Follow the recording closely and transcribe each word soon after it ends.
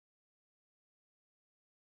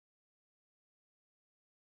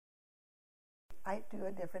I do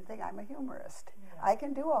a different thing. I'm a humorist. I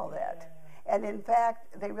can do all that. And in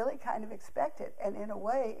fact, they really kind of expect it. And in a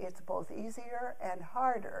way, it's both easier and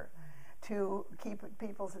harder to keep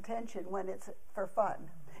people's attention when it's for fun.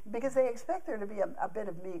 Because they expect there to be a bit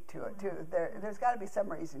of meat to it, too. There's got to be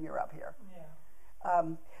some reason you're up here.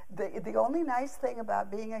 The only nice thing about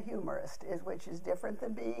being a humorist, which is different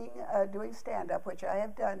than doing stand-up, which I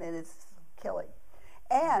have done, and it's killing.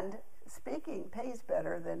 And speaking pays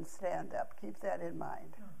better than stand-up. Keep that in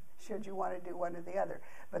mind, should you want to do one or the other.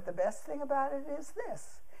 But the best thing about it is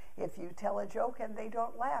this. If you tell a joke and they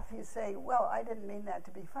don't laugh, you say, well, I didn't mean that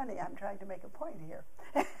to be funny. I'm trying to make a point here.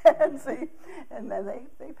 and then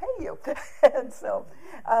they pay you. And so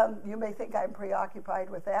you may think I'm preoccupied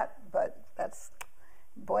with that, but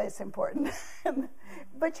boy, it's important.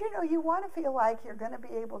 But, you know, you want to feel like you're going to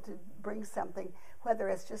be able to bring something, whether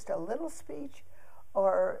it's just a little speech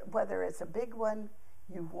or whether it's a big one.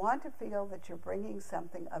 You want to feel that you're bringing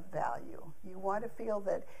something of value. You want to feel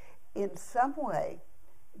that in some way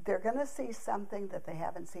they're going to see something that they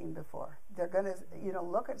haven't seen before. They're going to, you know,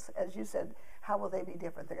 look at, as you said, how will they be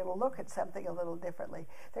different? They're going to look at something a little differently.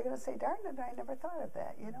 They're going to say, darn it, I never thought of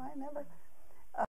that. You know, I never